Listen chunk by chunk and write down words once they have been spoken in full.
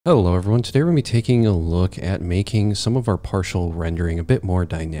Hello everyone, today we're going to be taking a look at making some of our partial rendering a bit more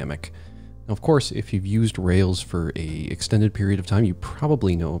dynamic. Now of course, if you've used Rails for an extended period of time, you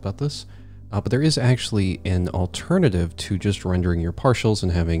probably know about this, but there is actually an alternative to just rendering your partials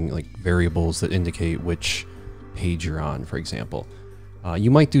and having like variables that indicate which page you're on, for example. You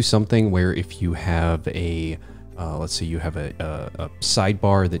might do something where if you have a let's say you have a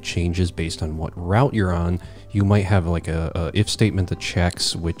sidebar that changes based on what route you're on, you might have like a if statement that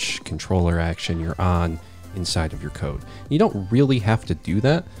checks which controller action you're on inside of your code. You don't really have to do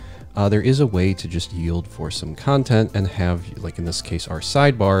that. There is a way to just yield for some content and have, like in this case, our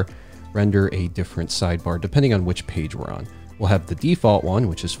sidebar render a different sidebar depending on which page we're on. We'll have the default one,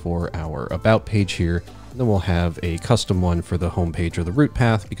 which is for our about page here, and then we'll have a custom one for the home page or the route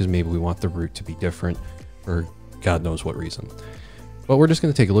path because maybe we want the route to be different for God knows what reason. But we're just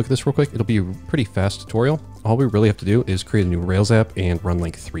going to take a look at this real quick. It'll be a pretty fast tutorial. All we really have to do is create a new Rails app and run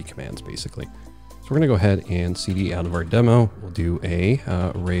like 3 commands basically. So we're going to go ahead and cd out of our demo. We'll do a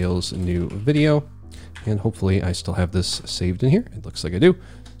Rails new video, and hopefully I still have this saved in here. It looks like I do.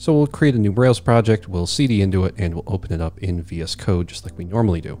 So we'll create a new Rails project, we'll cd into it, and we'll open it up in VS Code just like we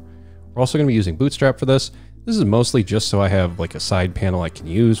normally do. We're also going to be using Bootstrap for this. This is mostly just so I have like a side panel I can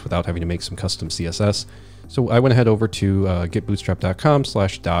use without having to make some custom CSS. So I went ahead over to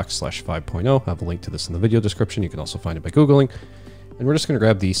getbootstrap.com/docs/5.0. I have a link to this in the video description. You can also find it by Googling. And we're just going to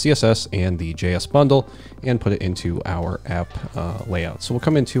grab the CSS and the JS bundle and put it into our app layout. So we'll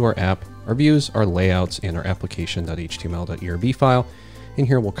come into our app, our views, our layouts, and our application.html.erb file. In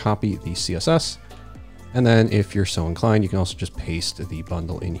here, we'll copy the CSS. And then if you're so inclined, you can also just paste the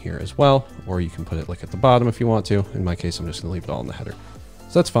bundle in here as well, or you can put it like at the bottom if you want to. In my case, I'm just gonna leave it all in the header.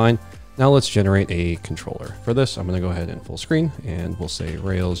 So that's fine. Now let's generate a controller. For this, I'm gonna go ahead and full screen, and we'll say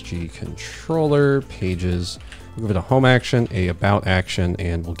Rails G controller pages. We'll give it a home action, a about action,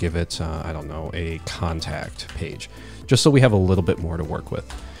 and we'll give it, I don't know, a contact page, just so we have a little bit more to work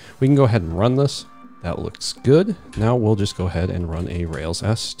with. We can go ahead and run this. That looks good. Now we'll just go ahead and run a Rails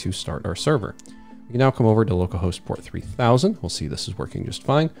S to start our server. We can now come over to localhost port 3000. We'll see this is working just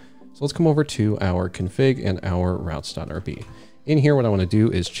fine. So let's come over to our config and our routes.rb. In here, what I want to do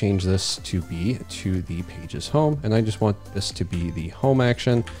is change this to be to the pages home. And I just want this to be the home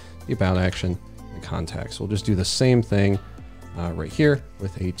action, the about action, the contact. So we'll just do the same thing right here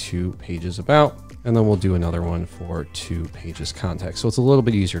with a 2 pages about, and then we'll do another one for 2 pages contact. So it's a little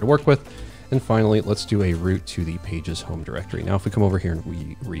bit easier to work with. And finally, let's do a route to the pages home directory. Now, if we come over here and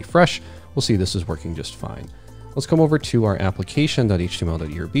we refresh, we'll see this is working just fine. Let's come over to our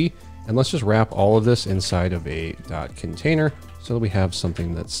application.html.erb, and let's just wrap all of this inside of a .container so that we have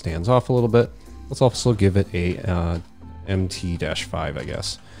something that stands off a little bit. Let's also give it a mt-5, I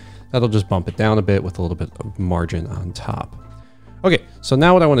guess. That'll just bump it down a bit with a little bit of margin on top. Okay, so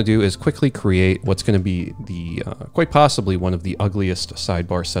now what I want to do is quickly create what's going to be the quite possibly one of the ugliest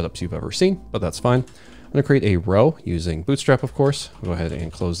sidebar setups you've ever seen, but that's fine. I'm going to create a row using Bootstrap, of course. I'll go ahead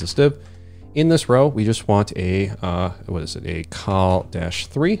and close this div. In this row, we just want a, what is it, a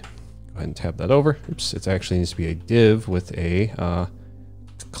col-3. Go ahead and tab that over. Oops, it actually needs to be a div with a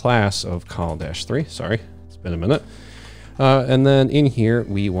class of col-3. Sorry, it's been a minute. And then in here,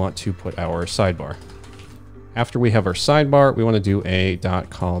 we want to put our sidebar. After we have our sidebar, we want to do a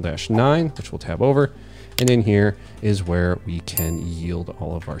 .col-9, which we'll tab over. And in here is where we can yield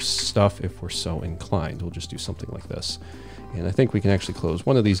all of our stuff if we're so inclined. We'll just do something like this. And I think we can actually close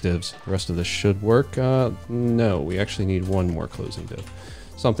one of these divs. The rest of this should work. No, we actually need one more closing div.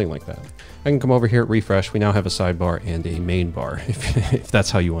 Something like that. I can come over here, refresh. We now have a sidebar and a main bar, if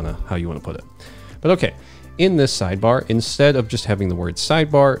that's how you wanna put it. But okay. In this sidebar, instead of just having the word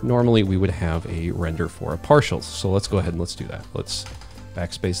sidebar, normally we would have a render for a partial. So let's go ahead and let's do that. Let's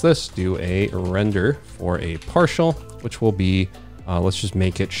backspace this, do a render for a partial, which will be, let's just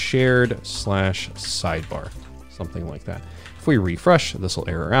make it shared/sidebar, something like that. If we refresh, this will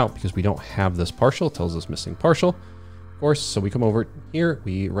error out because we don't have this partial. It tells us missing partial, of course. So we come over here,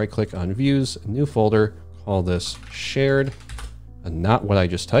 we right click on views, new folder, call this shared. Not what I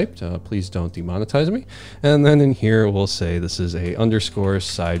just typed. Please don't demonetize me. And then in here, we'll say this is a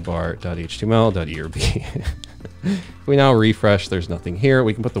 _sidebar.html.erb. If we now refresh, there's nothing here.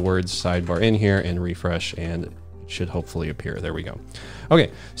 We can put the words sidebar in here and refresh, and it should hopefully appear. There we go. Okay,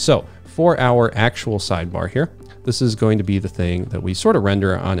 so for our actual sidebar here, this is going to be the thing that we sort of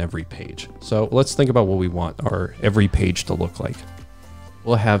render on every page. So let's think about what we want our every page to look like.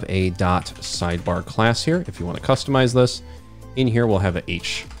 We'll have a .sidebar class here if you want to customize this. In here, we'll have a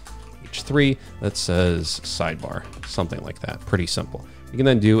h3 that says sidebar, something like that. Pretty simple. You can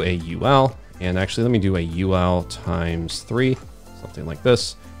then do a ul, and actually let me do a ul times 3, something like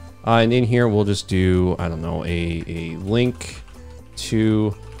this. And in here, we'll just do, I don't know, a link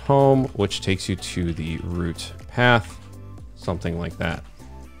to home, which takes you to the root path, something like that.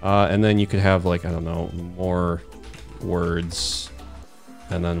 And then you could have like, I don't know, more words.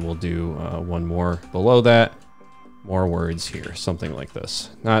 And then we'll do one more below that. More words here, something like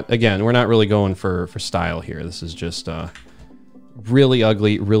this. Again, we're not really going for style here. This is just really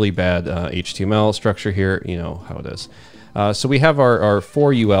ugly, really bad HTML structure here. You know how it is. So we have our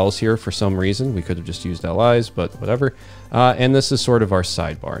 4 ULs here for some reason. We could have just used LIs, but whatever. And this is sort of our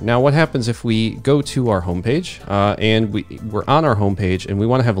sidebar. Now, what happens if we go to our homepage and we're on our homepage and we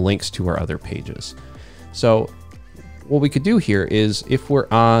want to have links to our other pages? So what we could do here is if we're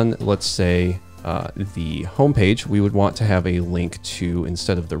on, let's say, the homepage, we would want to have a link to,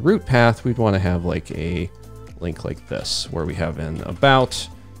 instead of the root path, we'd want to have like a link like this, where we have an about,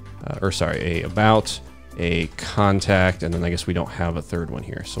 a about, a contact, and then I guess we don't have a third one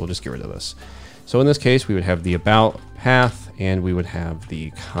here, so we'll just get rid of this. So in this case, we would have the about path, and we would have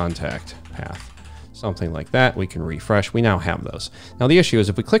the contact path. Something like that. We can refresh. We now have those. Now the issue is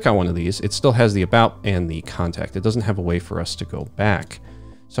if we click on one of these, it still has the about and the contact. It doesn't have a way for us to go back.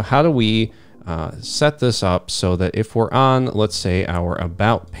 So how do we set this up so that if we're on, let's say, our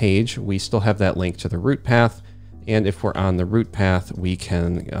about page, we still have that link to the root path. And if we're on the root path, we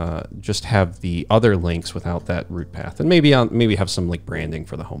can just have the other links without that root path, and maybe have some like branding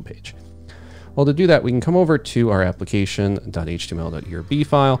for the homepage. Well, to do that, we can come over to our application.html.erb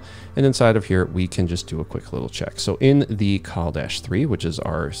file, and inside of here, we can just do a quick little check. So in the call-3, which is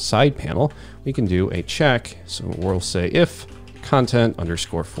our side panel, we can do a check. So we'll say if content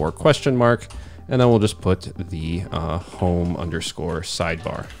 _4 question mark, and then we'll just put the home _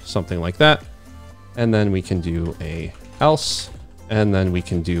 sidebar, something like that. And then we can do a else, and then we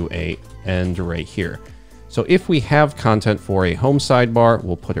can do a end right here. So if we have content for a home sidebar,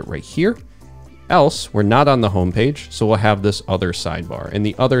 we'll put it right here. Else, we're not on the home page, so we'll have this other sidebar. And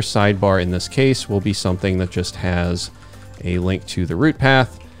the other sidebar in this case will be something that just has a link to the root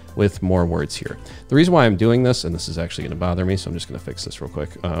path with more words here. The reason why I'm doing this, and this is actually going to bother me, so I'm just going to fix this real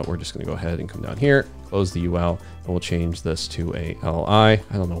quick. We're just going to go ahead and come down here, close the UL, and we'll change this to a LI.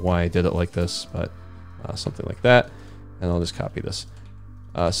 I don't know why I did it like this, but something like that. And I'll just copy this.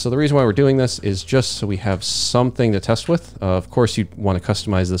 So the reason why we're doing this is just so we have something to test with. Of course, you'd want to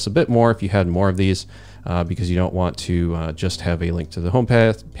customize this a bit more if you had more of these, because you don't want to just have a link to the home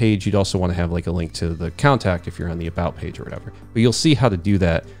page. You'd also want to have like a link to the contact if you're on the about page or whatever. But you'll see how to do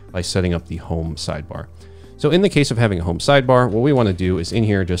that by setting up the home sidebar. So in the case of having a home sidebar, what we want to do is in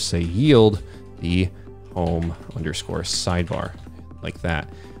here just say yield the home _ sidebar, like that.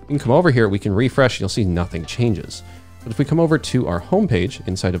 We can come over here, we can refresh, you'll see nothing changes. But if we come over to our home page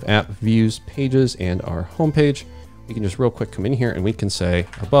inside of app, views, pages, and our home page, we can just real quick come in here and we can say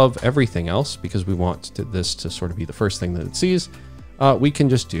above everything else, because we want this to sort of be the first thing that it sees, we can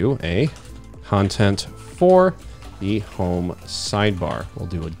just do a content for the home sidebar. We'll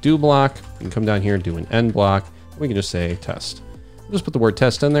do a do block. We can come down here and do an end block. We can just say test. We'll just put the word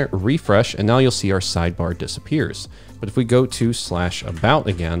test in there, refresh, and now you'll see our sidebar disappears. But if we go to /about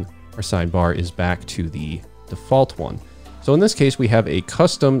again, our sidebar is back to the default one. So in this case, we have a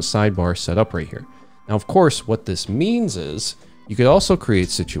custom sidebar set up right here. Now, of course, what this means is you could also create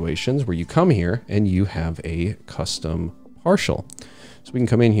situations where you come here and you have a custom partial. So we can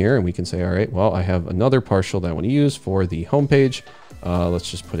come in here and we can say, all right, well, I have another partial that I want to use for the home page. Let's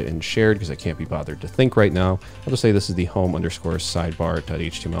just put it in shared because I can't be bothered to think right now. I'll just say this is the home _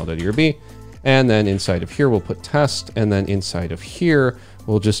 sidebar.html.erb. And then inside of here, we'll put test. And then inside of here,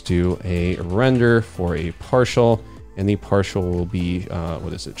 we'll just do a render for a partial. And the partial will be,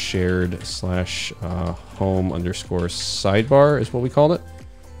 what is it? Shared / home _ sidebar is what we called it.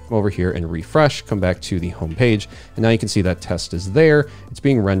 Come over here and refresh, come back to the home page. And now you can see that test is there. It's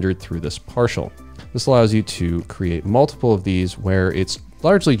being rendered through this partial. This allows you to create multiple of these where it's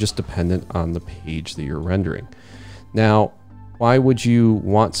largely just dependent on the page that you're rendering. Now, why would you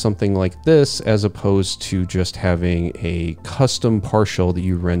want something like this as opposed to just having a custom partial that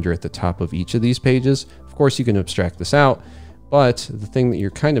you render at the top of each of these pages? Of course, you can abstract this out, but the thing that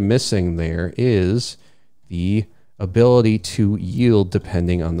you're kind of missing there is the ability to yield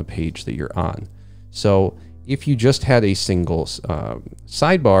depending on the page that you're on. So if you just had a single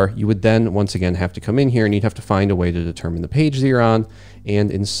sidebar, you would then once again have to come in here and you'd have to find a way to determine the page that you're on.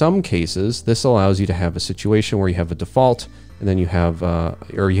 And in some cases, this allows you to have a situation where you have a default, and then you have,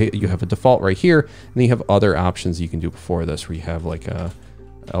 you have a default right here, and then you have other options you can do before this, where you have like a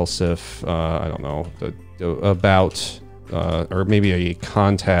else if, I don't know, the about, or maybe a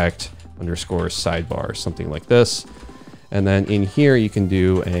contact _ sidebar, something like this. And then in here, you can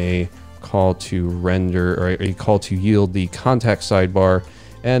do a call to render, or a call to yield the contact sidebar.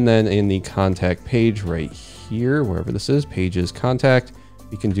 And then in the contact page right here, wherever this is, pages contact,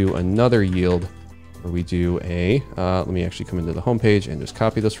 we can do another yield where we do a, let me actually come into the home page and just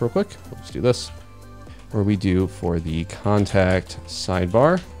copy this real quick. Let's do this. Where we do for the contact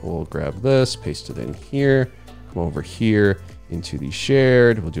sidebar, we'll grab this, paste it in here, come over here into the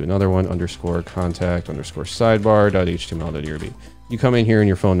shared, we'll do another one, underscore contact underscore sidebar.html.erb. You come in here and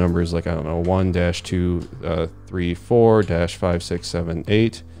your phone number is like, I don't know,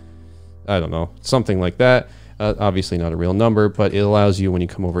 1-234-5678. I don't know, something like that. Obviously not a real number, but it allows you, when you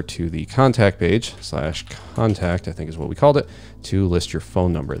come over to the contact page, /contact, I think is what we called it, to list your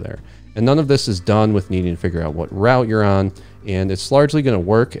phone number there. And none of this is done with needing to figure out what route you're on. And it's largely going to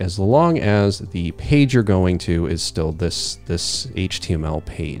work as long as the page you're going to is still this HTML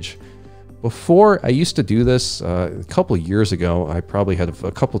page. Before, I used to do this a couple of years ago. I probably had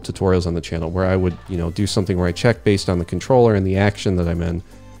a couple tutorials on the channel where I would, do something where I check based on the controller and the action that I'm in.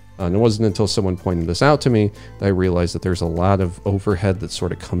 And it wasn't until someone pointed this out to me that I realized that there's a lot of overhead that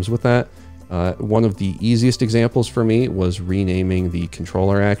sort of comes with that. One of the easiest examples for me was renaming the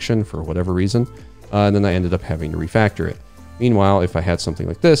controller action for whatever reason, and then I ended up having to refactor it. Meanwhile, if I had something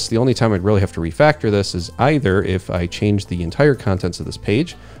like this, the only time I'd really have to refactor this is either if I change the entire contents of this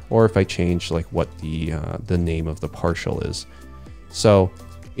page, or if I change like what the name of the partial is. So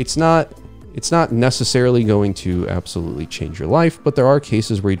it's not necessarily going to absolutely change your life, but there are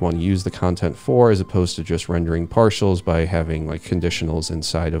cases where you'd want to use the content for, as opposed to just rendering partials by having like conditionals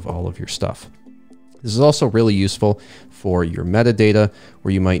inside of all of your stuff. This is also really useful for your metadata,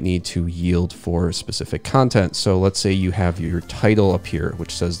 where you might need to yield for specific content. So let's say you have your title up here,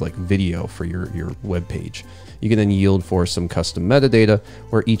 which says like video for your web page. You can then yield for some custom metadata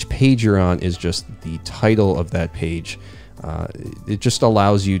where each page you're on is just the title of that page. It just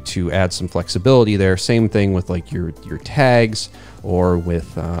allows you to add some flexibility there. Same thing with like your tags, or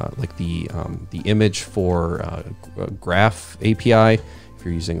with like the image for graph API. If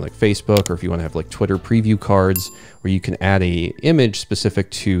you're using like Facebook, or if you want to have like Twitter preview cards where you can add a image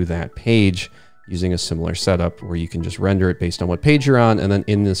specific to that page using a similar setup where you can just render it based on what page you're on. And then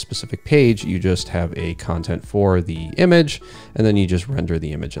in this specific page, you just have a content for the image, and then you just render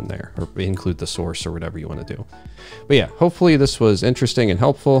the image in there, or include the source or whatever you want to do. But yeah, hopefully this was interesting and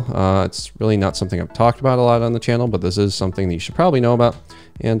helpful. It's really not something I've talked about a lot on the channel, but this is something that you should probably know about.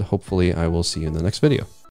 And hopefully I will see you in the next video.